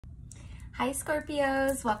Hi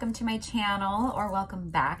Scorpios, welcome to my channel, or welcome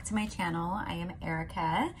back to my channel. I am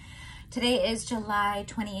Erica. Today is July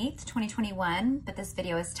 28th, 2021, but this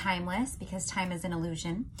video is timeless because time is an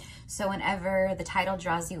illusion. So whenever the title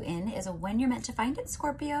draws you in is when you're meant to find it,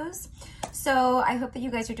 Scorpios. So I hope that you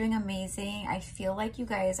guys are doing amazing. I feel like you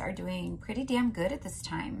guys are doing pretty damn good at this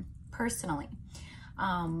time, personally,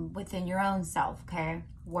 within your own self, okay?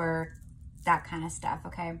 Work, that kind of stuff,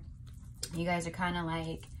 okay? You guys are kind of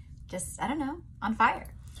like, just, I don't know, on fire.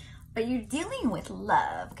 But you're dealing with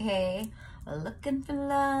love, okay? Looking for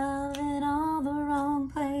love in all the wrong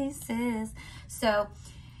places. So,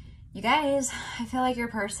 you guys, I feel like your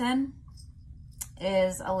person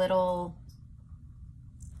is a little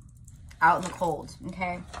out in the cold,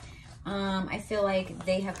 okay? I feel like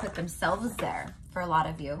they have put themselves there for a lot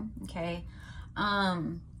of you, okay?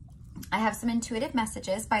 I have some intuitive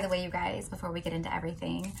messages, by the way, you guys, before we get into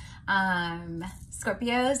everything.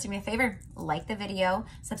 Scorpios, do me a favor, like the video,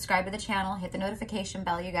 subscribe to the channel, hit the notification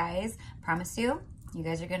bell, you guys. Promise you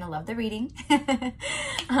guys are going to love the reading.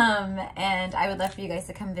 And I would love for you guys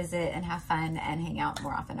to come visit and have fun and hang out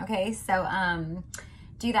more often, okay? So,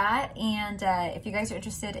 do that. And if you guys are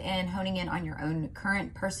interested in honing in on your own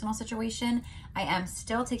current personal situation, I am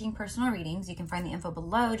still taking personal readings. You can find the info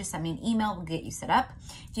below. Just send me an email. We'll get you set up.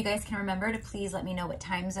 If you guys can remember to please let me know what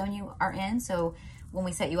time zone you are in, so when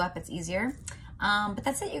we set you up, it's easier. But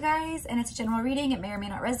that's it, you guys. And it's a general reading. It may or may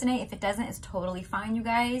not resonate. If it doesn't, it's totally fine, you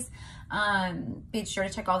guys. Be sure to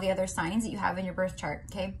check all the other signs that you have in your birth chart,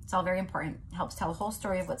 okay? It's all very important. It helps tell a whole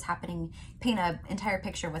story of what's happening, paint an entire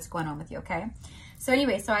picture of what's going on with you, okay? So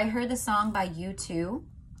anyway, so I heard the song by U2,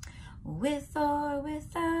 With or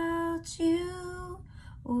Without You,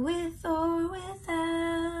 with or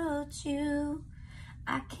without you,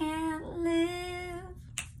 I can't live.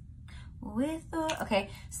 With or,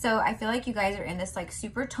 okay, so I feel like you guys are in this like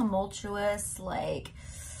super tumultuous, like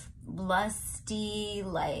lusty,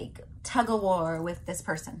 like tug of war with this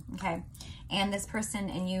person, okay? And this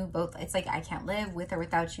person and you both, it's like, I can't live with or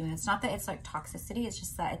without you. And it's not that it's like toxicity, it's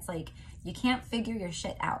just that it's like, you can't figure your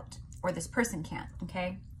shit out, or this person can't,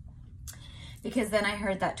 okay? Because then I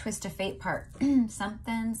heard that twist of fate part,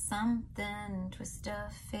 something, twist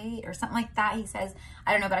of fate, or something like that. He says,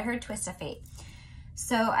 I don't know, but I heard twist of fate.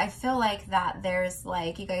 So I feel like that there's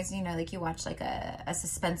like, you guys, you know, like you watch like a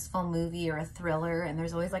suspenseful movie or a thriller, and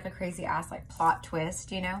there's always like a crazy ass like plot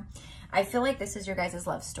twist, you know? I feel like this is your guys'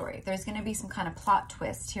 love story. There's going to be some kind of plot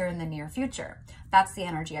twist here in the near future. That's the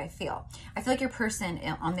energy I feel. I feel like your person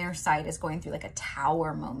on their side is going through like a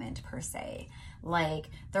tower moment per se. Like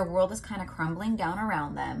their world is kind of crumbling down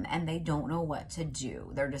around them and they don't know what to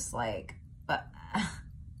do. They're just like,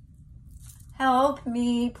 help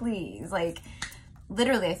me, please. Like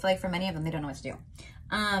literally, I feel like for many of them, they don't know what to do.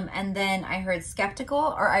 And then I heard skeptical,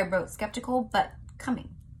 or I wrote skeptical, but coming.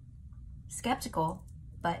 Skeptical,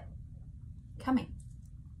 but coming.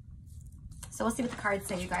 So we'll see what the cards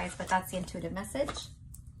say, you guys, but that's the intuitive message.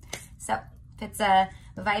 So if it's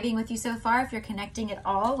vibing with you so far, if you're connecting at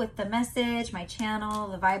all with the message, my channel,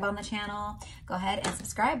 the vibe on the channel, go ahead and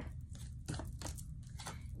subscribe.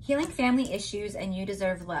 Healing family issues and you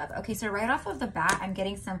deserve love. Okay, so right off of the bat, I'm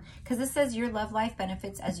getting some, because this says your love life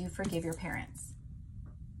benefits as you forgive your parents.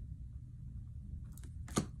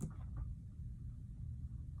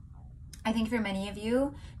 I think for many of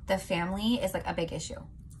you, the family is like a big issue.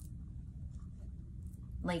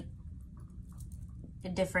 Like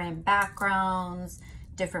different backgrounds,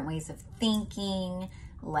 different ways of thinking,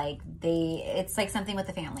 like it's like something with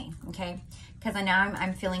the family, okay? Because now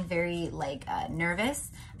I'm feeling very like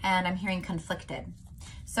nervous, and I'm hearing conflicted.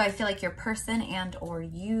 So I feel like your person and or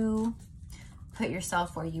you, put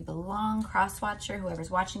yourself where you belong, cross watcher,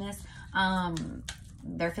 whoever's watching this,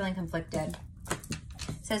 they're feeling conflicted.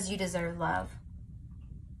 It says you deserve love.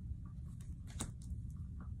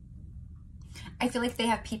 I feel like they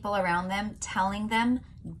have people around them telling them,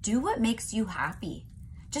 do what makes you happy.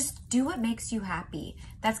 Just do what makes you happy.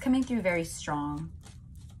 That's coming through very strong.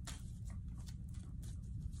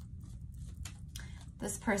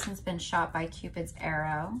 This person's been shot by Cupid's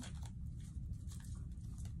arrow.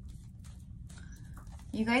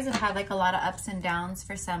 You guys have had like a lot of ups and downs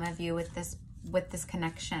for some of you with this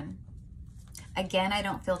connection. Again, I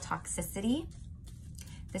don't feel toxicity.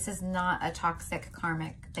 This is not a toxic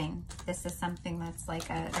karmic thing. This is something that's like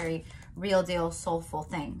a very real deal soulful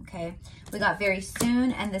thing, okay? We got very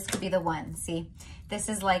soon, and this could be the one. See, this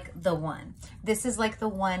is like the one. This is like the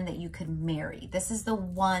one that you could marry. This is the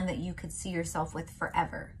one that you could see yourself with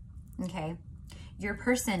forever, okay? Your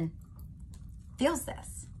person feels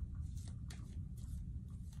this.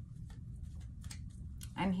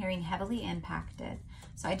 I'm hearing heavily impacted.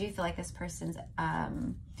 So I do feel like this person's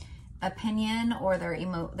opinion or their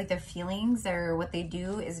their feelings or what they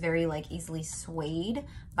do is very like easily swayed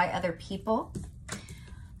by other people.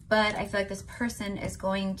 But I feel like this person is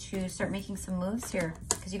going to start making some moves here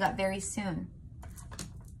because you got very soon.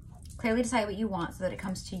 Clearly decide what you want so that it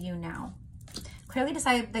comes to you now. Clearly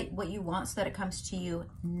decide what you want so that it comes to you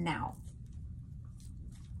now.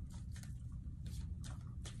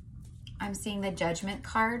 I'm seeing the Judgment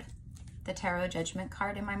card, the Tarot Judgment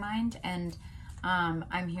card in my mind, and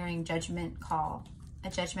I'm hearing Judgment Call. A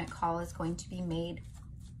Judgment Call is going to be made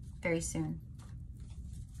very soon.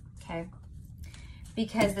 Okay?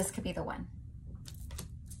 Because this could be the one.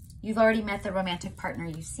 You've already met the romantic partner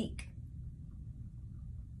you seek.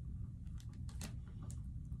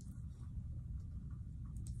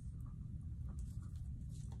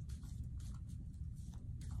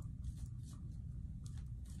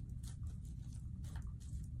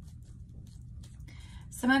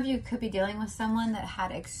 Some of you could be dealing with someone that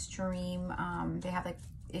had extreme, they have like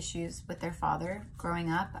issues with their father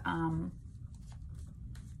growing up. I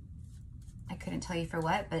couldn't tell you for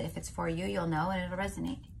what, but if it's for you, you'll know and it'll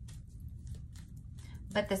resonate.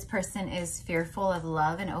 But this person is fearful of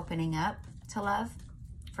love and opening up to love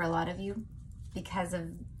for a lot of you because of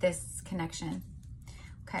this connection.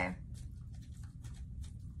 Okay.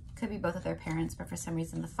 Could be both of their parents, but for some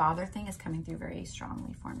reason the father thing is coming through very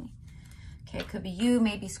strongly for me. Okay, it could be you,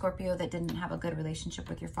 maybe Scorpio, that didn't have a good relationship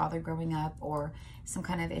with your father growing up, or some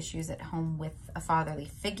kind of issues at home with a fatherly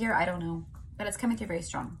figure. I don't know, but it's coming through very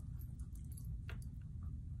strong.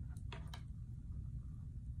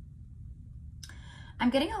 I'm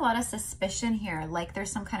getting a lot of suspicion here, like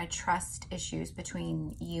there's some kind of trust issues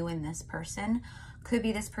between you and this person. Could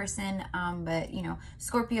be this person, but you know,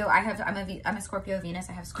 Scorpio, I'm a Scorpio Venus.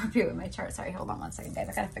 I have Scorpio in my chart. Sorry, hold on one second, guys.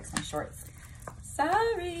 I gotta fix my shorts.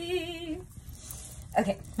 Sorry.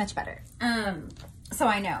 Okay, much better. So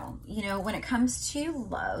I know, you know, when it comes to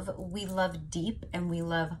love, we love deep and we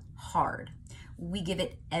love hard. We give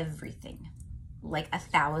it everything, like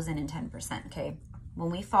 1,010%, okay? When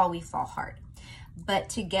we fall hard. But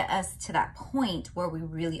to get us to that point where we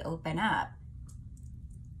really open up,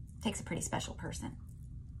 takes a pretty special person.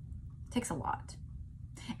 Takes a lot.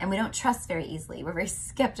 And we don't trust very easily. We're very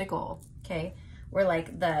skeptical, okay? We're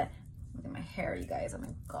like look at my hair, you guys. Oh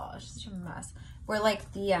my gosh, such a mess. We're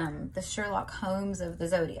like the Sherlock Holmes of the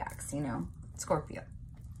Zodiacs, you know, Scorpio.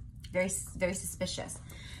 Very, very suspicious.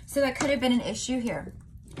 So that could have been an issue here.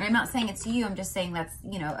 And I'm not saying it's you. I'm just saying that's,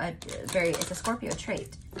 you know, it's a Scorpio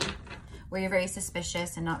trait where you're very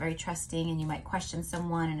suspicious and not very trusting, and you might question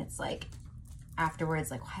someone, and it's like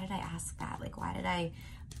afterwards, like, why did I ask that? Like, why did I,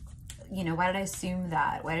 you know, why did I assume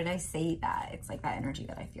that? Why did I say that? It's like that energy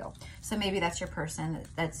that I feel. So maybe that's your person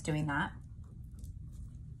that's doing that.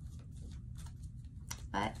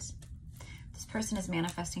 But this person is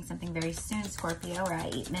manifesting something very soon, Scorpio. We're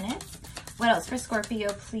at 8 minutes. What else for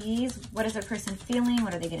Scorpio, please? What is their person feeling?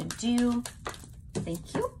 What are they going to do?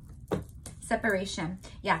 Thank you. Separation.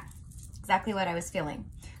 Yeah, exactly what I was feeling.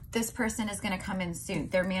 This person is going to come in soon.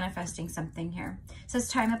 They're manifesting something here. It says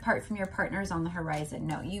time apart from your partners on the horizon.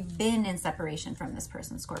 No, you've been in separation from this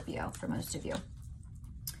person, Scorpio, for most of you.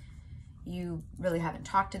 You really haven't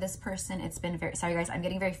talked to this person. It's been very, sorry guys, I'm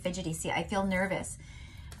getting very fidgety. See, I feel nervous.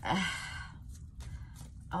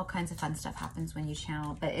 All kinds of fun stuff happens when you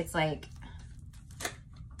channel, but it's like,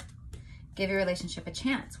 give your relationship a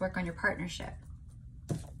chance. Work on your partnership.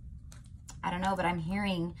 I don't know, but I'm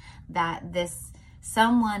hearing that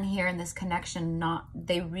someone here in this connection,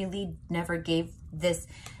 they really never gave this,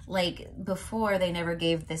 like before, they never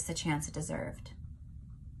gave this a chance it deserved.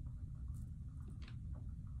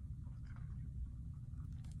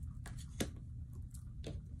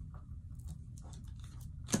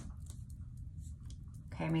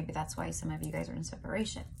 Okay, maybe that's why some of you guys are in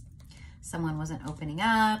separation. Someone wasn't opening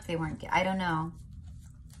up, they weren't, I don't know.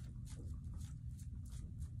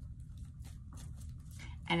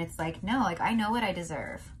 And it's like, no, like I know what I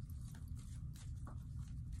deserve.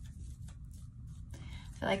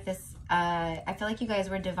 I feel like this, I feel like you guys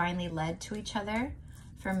were divinely led to each other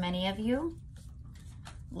for many of you.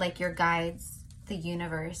 Like your guides, the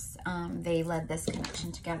universe, they led this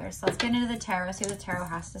connection together. So let's get into the tarot, see what the tarot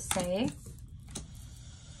has to say.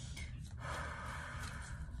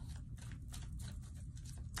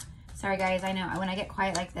 Sorry guys, I know when I get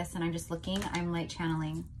quiet like this and I'm just looking, I'm like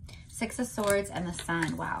channeling. 6 of Swords and the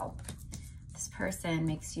Sun. Wow. This person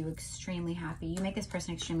makes you extremely happy. You make this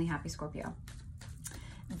person extremely happy, Scorpio.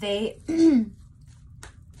 They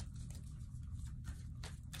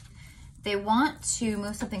they want to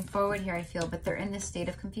move something forward here, I feel, but they're in this state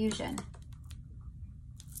of confusion.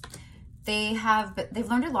 they've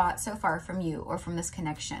learned a lot so far from you or from this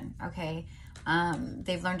connection, okay?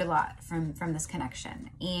 They've learned a lot from this connection,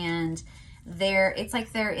 and it's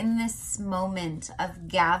like they're in this moment of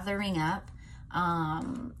gathering up.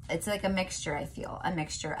 It's like a mixture, I feel, a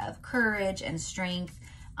mixture of courage and strength,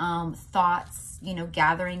 thoughts, you know,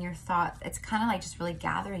 gathering your thoughts. It's kind of like just really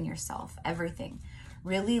gathering yourself, everything,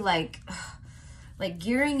 really like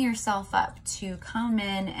gearing yourself up to come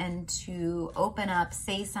in and to open up,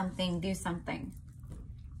 say something, do something.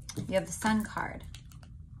 You have the Sun card.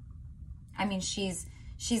 I mean, she's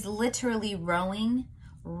literally rowing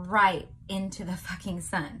right into the fucking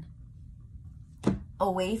sun,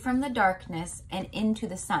 away from the darkness and into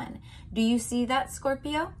the sun. Do you see that,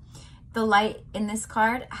 Scorpio? The light in this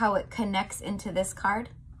card, how it connects into this card,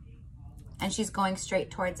 and she's going straight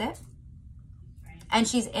towards it. And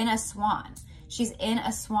she's in a swan. She's in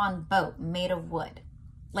a swan boat made of wood.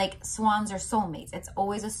 Like, swans are soulmates. It's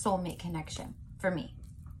always a soulmate connection for me.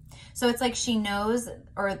 So it's like she knows,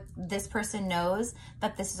 or this person knows,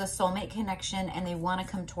 that this is a soulmate connection, and they want to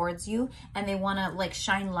come towards you, and they want to like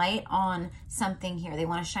shine light on something here. They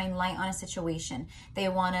want to shine light on a situation. They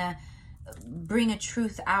want to bring a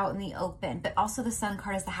truth out in the open. But also the Sun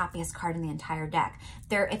card is the happiest card in the entire deck.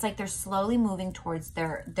 It's like they're slowly moving towards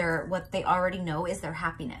their what they already know is their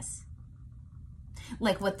happiness.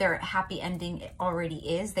 Like what their happy ending already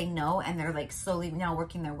is, they know, and they're like slowly now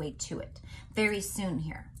working their way to it. Very soon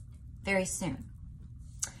here. Very soon.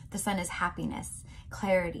 The Sun is happiness,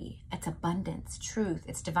 clarity, it's abundance, truth,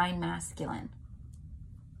 it's divine masculine.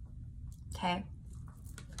 Okay?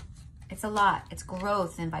 It's a lot. It's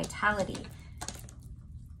growth and vitality,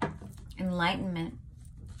 enlightenment.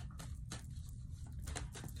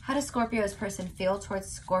 How does Scorpio's person feel towards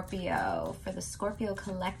Scorpio? For the Scorpio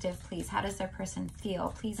collective, please. How does their person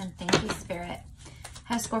feel? Please and thank you, Spirit.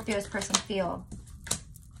 How does Scorpio's person feel?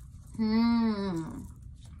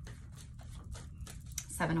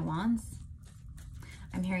 Seven of Wands.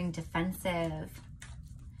 I'm hearing defensive.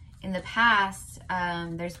 In the past,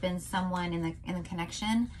 there's been someone in the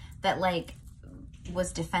connection that like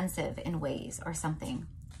was defensive in ways or something,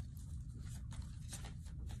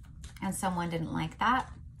 and someone didn't like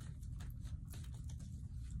that.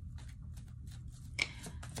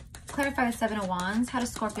 Clarify the Seven of Wands. How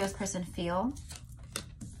does Scorpio's person feel?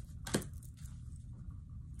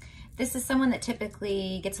 This is someone that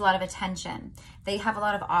typically gets a lot of attention. They have a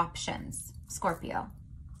lot of options, Scorpio.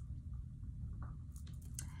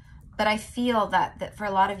 But I feel that for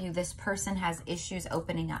a lot of you, this person has issues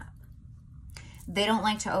opening up. They don't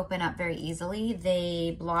like to open up very easily.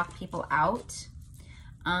 They block people out.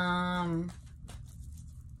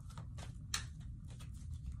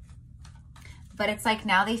 But it's like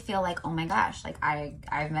now they feel like, oh my gosh, like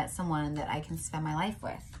I've met someone that I can spend my life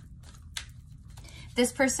with.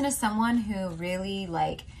 This person is someone who really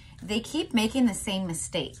like, they keep making the same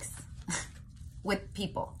mistakes with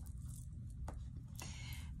people.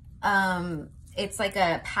 It's like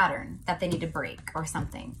a pattern that they need to break or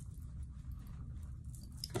something.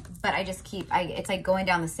 But I just it's like going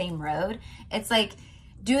down the same road. It's like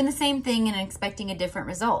doing the same thing and expecting a different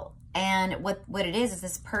result. And what it is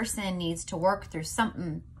this person needs to work through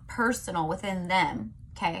something personal within them,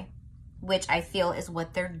 okay? Which I feel is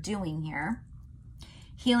what they're doing here.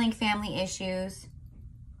 Healing family issues.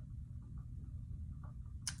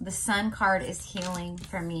 The Sun card is healing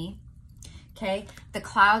for me. Okay, the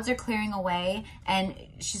clouds are clearing away, and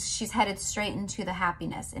she's headed straight into the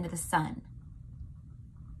happiness, into the sun,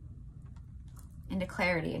 into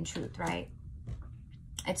clarity and truth, right?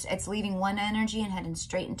 It's leaving one energy and heading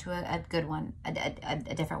straight into a good one,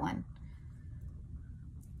 a different one.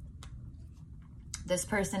 This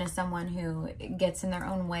person is someone who gets in their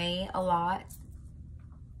own way a lot.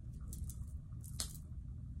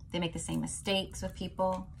 They make the same mistakes with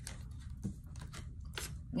people.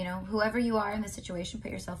 You know, whoever you are in this situation, put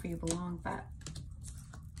yourself where you belong. But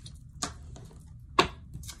can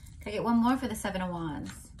I get one more for the Seven of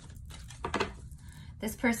Wands?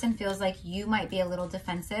 This person feels like you might be a little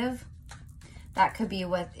defensive. That could be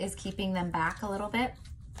what is keeping them back a little bit,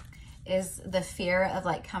 is the fear of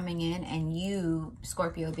like coming in and you,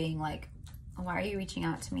 Scorpio, being like, why are you reaching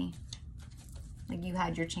out to me? Like you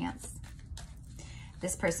had your chance.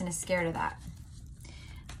 This person is scared of that.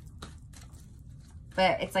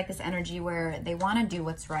 But it's like this energy where they want to do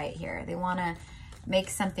what's right here. They want to make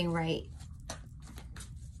something right.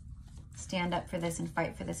 Stand up for this and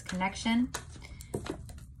fight for this connection.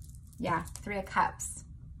 Yeah, Three of Cups.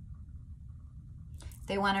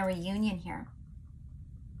 They want a reunion here.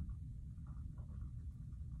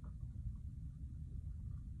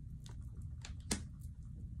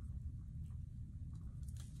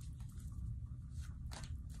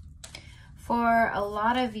 For a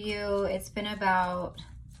lot of you, it's been about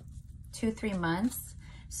 2-3 months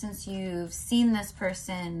since you've seen this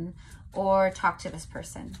person or talked to this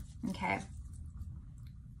person, okay?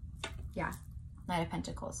 Yeah, Knight of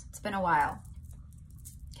Pentacles. It's been a while,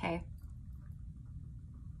 okay?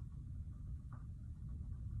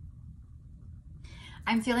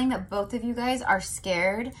 I'm feeling that both of you guys are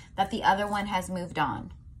scared that the other one has moved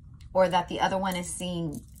on or that the other one is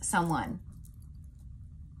seeing someone.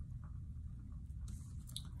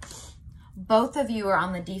 Both of you are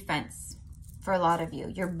on the defense for a lot of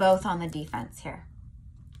you. You're both on the defense here.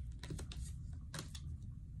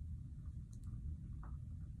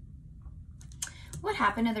 What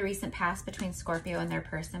happened in the recent past between Scorpio and their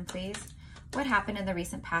person, please? What happened in the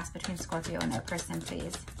recent past between Scorpio and their person,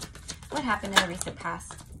 please? What happened in the recent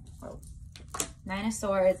past? Whoa. 9 of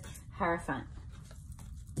Swords, Hierophant.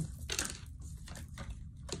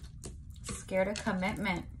 Scared of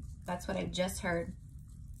commitment. That's what I just heard.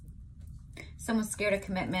 Someone's scared of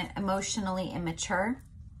commitment, emotionally immature.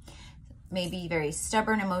 Maybe very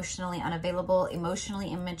stubborn, emotionally unavailable.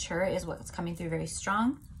 Emotionally immature is what's coming through very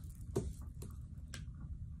strong.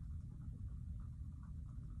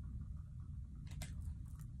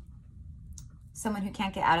 Someone who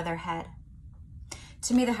can't get out of their head.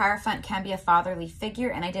 To me, the Hierophant can be a fatherly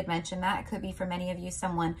figure, and I did mention that. It could be for many of you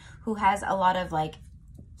someone who has a lot of, like,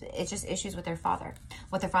 it's just issues with their father.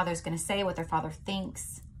 What their father is going to say, what their father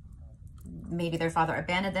thinks. Maybe their father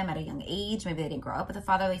abandoned them at a young age. Maybe they didn't grow up with a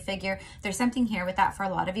fatherly figure. There's something here with that for a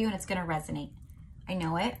lot of you, and it's going to resonate. I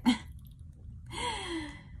know it.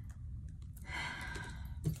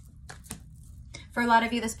 For a lot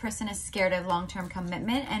of you, this person is scared of long-term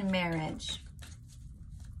commitment and marriage.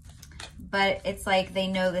 But it's like they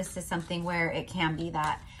know this is something where it can be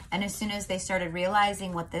that. And as soon as they started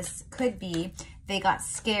realizing what this could be, they got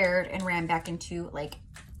scared and ran back into, like,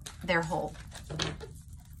 their hole.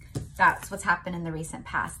 That's what's happened in the recent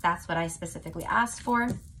past. That's what I specifically asked for.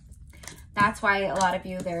 That's why a lot of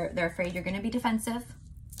you, they're afraid you're going to be defensive.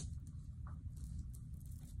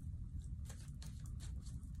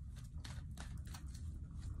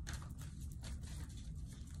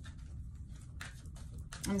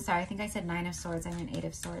 I'm sorry, I think I said 9 of Swords. I meant 8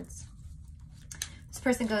 of Swords. This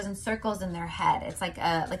person goes in circles in their head. It's like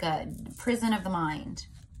a prison of the mind.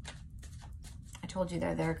 I told you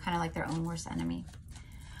they're kind of like their own worst enemy.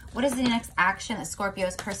 What is the next action that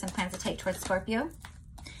Scorpio's person plans to take towards Scorpio?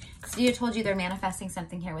 So you told you they're manifesting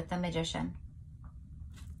something here with the Magician.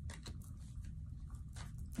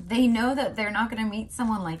 They know that they're not going to meet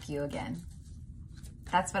someone like you again.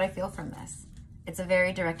 That's what I feel from this. It's a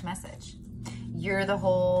very direct message. You're the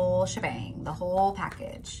whole shebang, the whole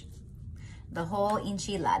package, the whole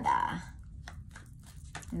enchilada.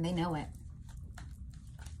 And they know it.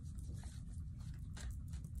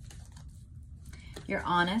 You're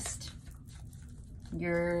honest.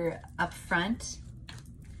 You're upfront.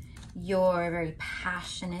 You're very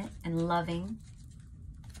passionate and loving.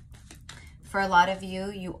 For a lot of you,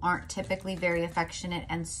 you aren't typically very affectionate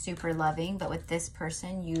and super loving, but with this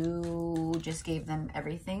person, you just gave them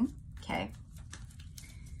everything, okay?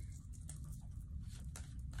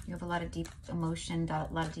 You have a lot of deep emotion, a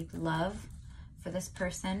lot of deep love for this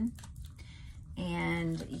person.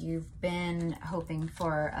 And you've been hoping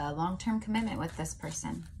for a long-term commitment with this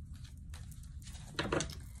person.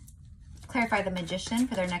 Clarify the Magician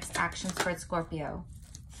for their next actions towards Scorpio.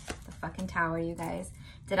 The fucking Tower, you guys.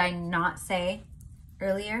 Did I not say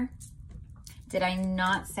earlier? Did I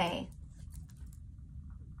not say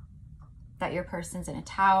that your person's in a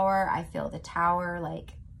tower? I feel the Tower,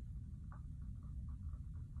 like,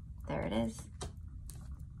 there it is.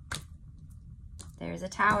 There's a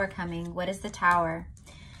Tower coming. What is the Tower?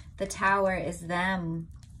 The Tower is them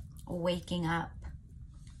waking up,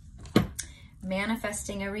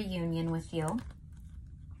 manifesting a reunion with you,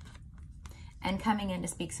 and coming in to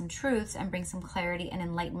speak some truths and bring some clarity and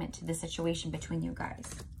enlightenment to the situation between you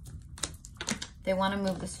guys. They want to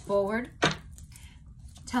move this forward.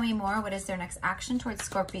 Tell me more. What is their next action towards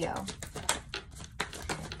Scorpio?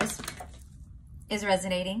 This is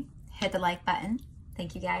resonating. Hit the like button.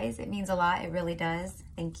 Thank you guys. It means a lot. It really does.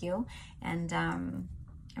 Thank you. And I'm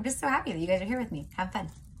just so happy that you guys are here with me. Have fun.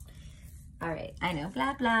 All right. I know.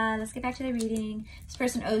 Blah, blah. Let's get back to the reading. This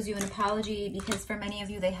person owes you an apology because for many of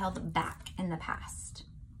you, they held back in the past.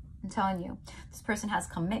 I'm telling you, this person has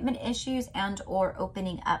commitment issues and or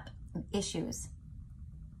opening up issues.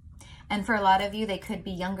 And for a lot of you, they could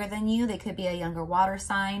be younger than you. They could be a younger water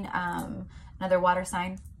sign, another water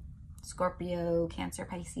sign, Scorpio, Cancer,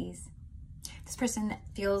 Pisces. This person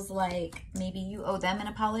feels like maybe you owe them an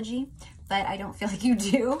apology, but I don't feel like you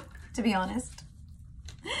do, to be honest.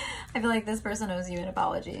 I feel like this person owes you an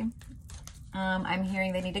apology. I'm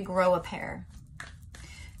hearing they need to grow a pair.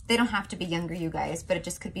 They don't have to be younger, you guys, but it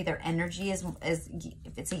just could be their energy is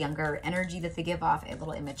if it's a younger energy that they give off, a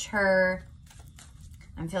little immature.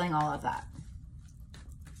 I'm feeling all of that.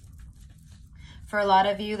 For a lot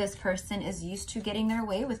of you, this person is used to getting their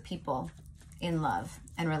way with people in love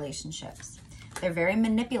and relationships. They're very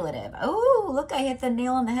manipulative. Oh, look, I hit the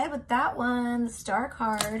nail on the head with that one. The Star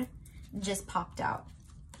card just popped out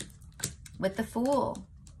with the Fool.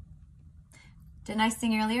 Didn't I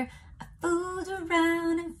sing earlier? I fooled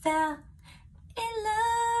around and fell in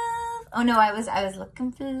love. Oh no, I was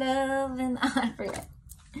looking for love and I forget.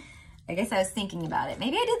 I guess I was thinking about it.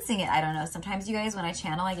 Maybe I did sing it. I don't know. Sometimes you guys, when I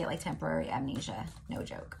channel, I get like temporary amnesia. No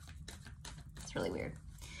joke. It's really weird.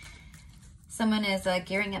 Someone is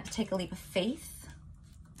gearing up to take a leap of faith.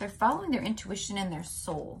 They're following their intuition and their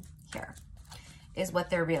soul here is what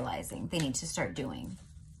they're realizing they need to start doing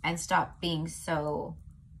and stop being so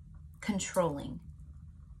controlling.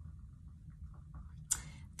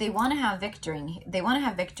 They want to have victory. They want to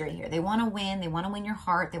have victory here. They want to win. They want to win your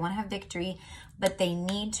heart. They want to have victory, but they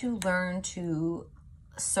need to learn to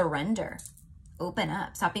surrender, open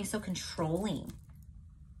up, stop being so controlling.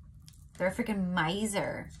 They're a freaking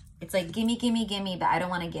miser. It's like, gimme, gimme, gimme, but I don't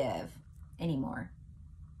want to give anymore.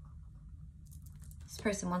 This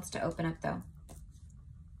person wants to open up though.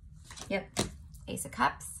 Yep. Ace of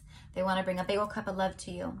Cups. They want to bring a big old cup of love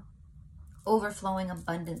to you. Overflowing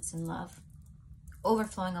abundance in love.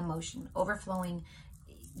 Overflowing emotion, overflowing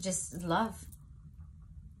just love.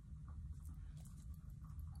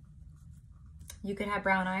 You could have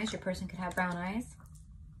brown eyes. Your person could have brown eyes.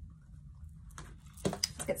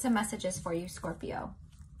 Let's get some messages for you, Scorpio.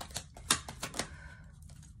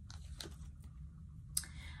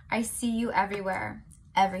 I see you everywhere.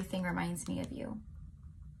 Everything reminds me of you.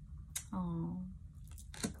 Oh,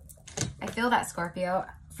 I feel that, Scorpio.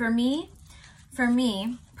 For me,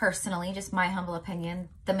 personally, just my humble opinion,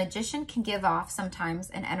 the Magician can give off sometimes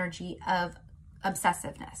an energy of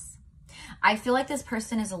obsessiveness. I feel like this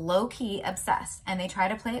person is low-key obsessed and they try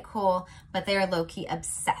to play it cool, but they are low-key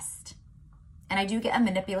obsessed. And I do get a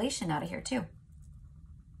manipulation out of here too.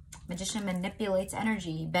 Magician manipulates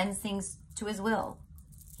energy. He bends things to his will.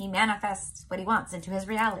 He manifests what he wants into his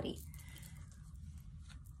reality.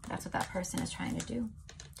 That's what that person is trying to do.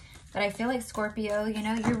 But I feel like, Scorpio, you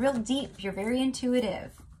know, you're real deep. You're very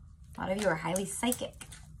intuitive. A lot of you are highly psychic.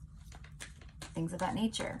 Things of that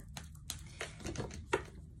nature.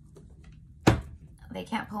 They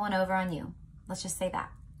can't pull one over on you. Let's just say that.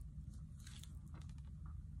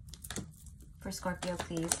 For Scorpio,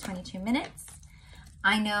 please, 22 minutes.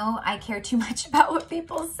 I know I care too much about what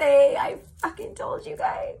people say. I fucking told you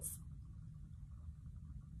guys.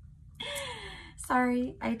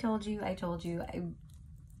 Sorry, I told you. I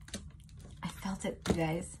felt it, you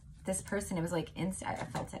guys. This person, it was like inside. I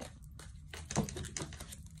felt it.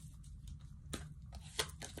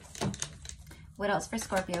 What else for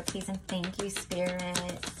Scorpio, please? And thank you,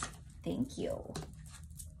 Spirit. Thank you.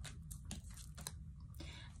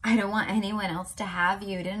 I don't want anyone else to have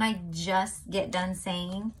you. Didn't I just get done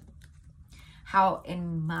saying how,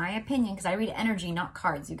 in my opinion, because I read energy, not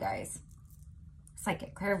cards, you guys.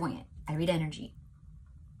 Psychic, clairvoyant. I read energy.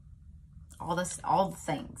 All the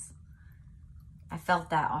things. I felt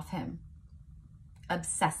that off him.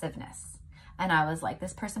 Obsessiveness. And I was like,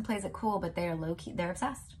 this person plays it cool, but they're low-key, they're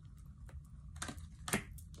obsessed.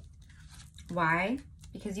 Why?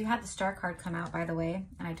 Because you had the Star card come out, by the way,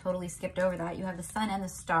 and I totally skipped over that. You have the Sun and the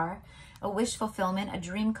Star, a wish fulfillment, a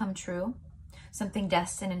dream come true, something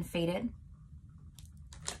destined and fated.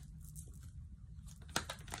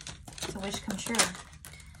 It's a wish come true.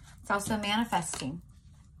 It's also manifesting,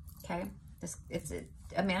 okay? It's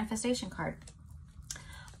a manifestation card.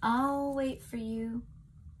 I'll wait for you.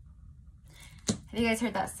 Have you guys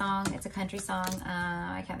heard that song? It's a country song.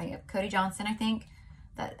 I can't think of Cody Johnson, I think.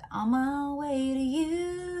 That on my way to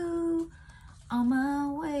you, on my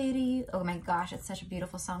way to you. Oh my gosh, it's such a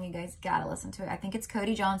beautiful song. You guys gotta listen to it. I think it's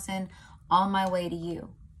Cody Johnson, On My Way to You.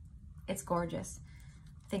 It's gorgeous.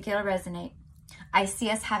 I think it'll resonate. I see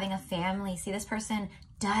us having a family. See, this person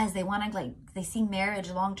does. They want to, like, they see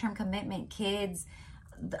marriage, long-term commitment, kids,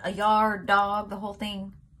 a yard, dog, the whole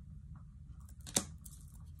thing.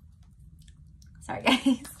 Sorry,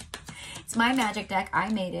 guys. It's my magic deck. I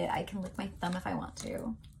made it. I can lick my thumb if I want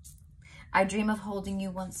to. I dream of holding you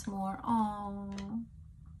once more. Oh,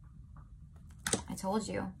 I told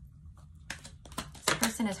you. This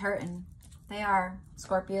person is hurting. They are,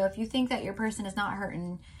 Scorpio. If you think that your person is not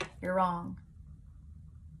hurting, you're wrong.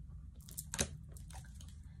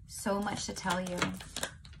 So much to tell you.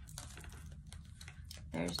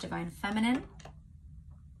 There's Divine Feminine.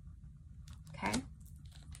 Okay.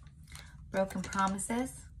 Broken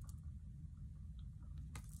Promises.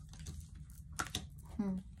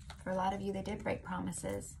 For a lot of you, they did break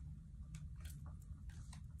promises.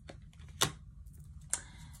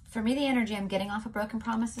 For me, the energy I'm getting off of broken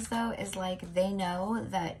promises, though, is like they know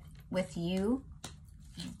that with you,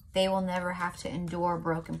 they will never have to endure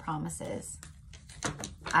broken promises.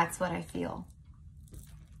 That's what I feel.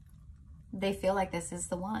 They feel like this is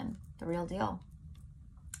the one, the real deal.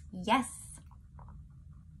 Yes.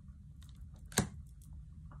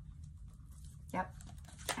 Yep.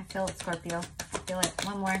 I feel it, Scorpio. I feel it.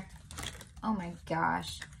 One more. Oh my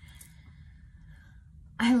gosh.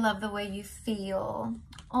 I love the way you feel.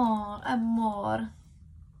 Oh, amor.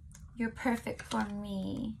 You're perfect for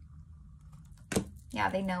me. Yeah,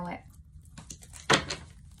 they know it.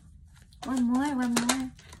 One more, one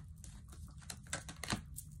more.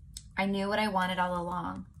 I knew what I wanted all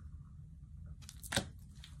along. Can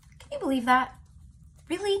you believe that?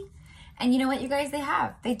 Really? And you know what, you guys? They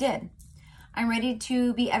have. They did. I'm ready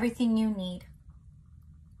to be everything you need.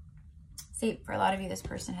 See, for a lot of you, this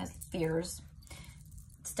person has fears,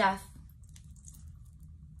 stuff.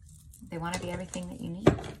 They want to be everything that you need.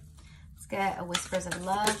 Let's get a Whispers of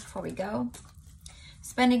Love before we go.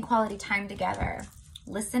 Spending quality time together.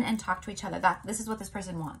 Listen and talk to each other. This is what this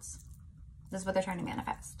person wants. This is what they're trying to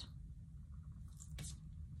manifest.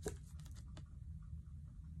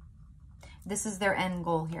 This is their end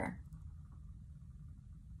goal here.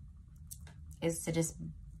 Is to just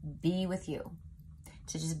be with you.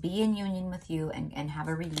 To just be in union with you and have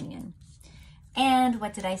a reunion. And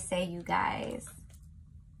what did I say, you guys?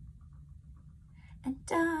 And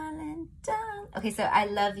darling, darling. Okay, so I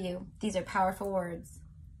love you. These are powerful words.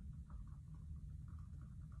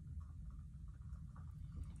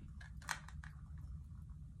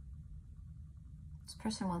 This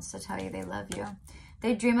person wants to tell you they love you.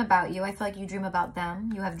 They dream about you. I feel like you dream about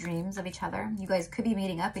them. You have dreams of each other. You guys could be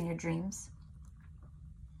meeting up in your dreams.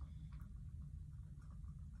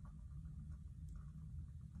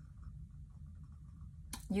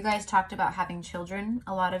 You guys talked about having children,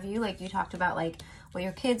 a lot of you. Like, you talked about, like, what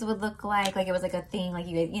your kids would look like. Like, it was, like, a thing. Like,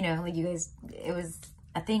 you guys, you know, like, you guys, it was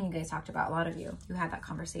a thing you guys talked about, a lot of you. You had that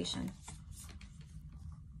conversation.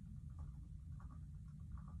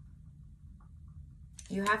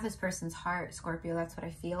 You have this person's heart, Scorpio. That's what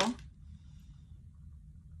I feel.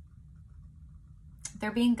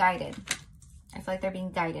 They're being guided. I feel like they're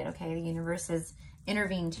being guided, okay? The universe has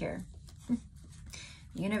intervened here.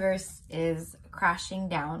 The universe is crashing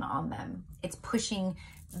down on them. It's pushing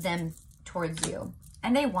them towards you.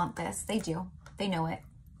 And they want this. They do. They know it.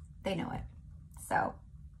 They know it. So,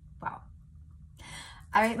 wow.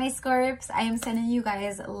 All right, my Scorps, I am sending you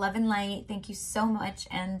guys love and light. Thank you so much.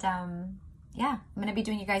 And yeah, I'm going to be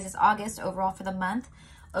doing you guys' August overall for the month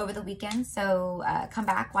over the weekend. So come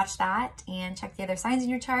back, watch that, and check the other signs in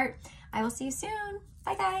your chart. I will see you soon.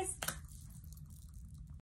 Bye, guys.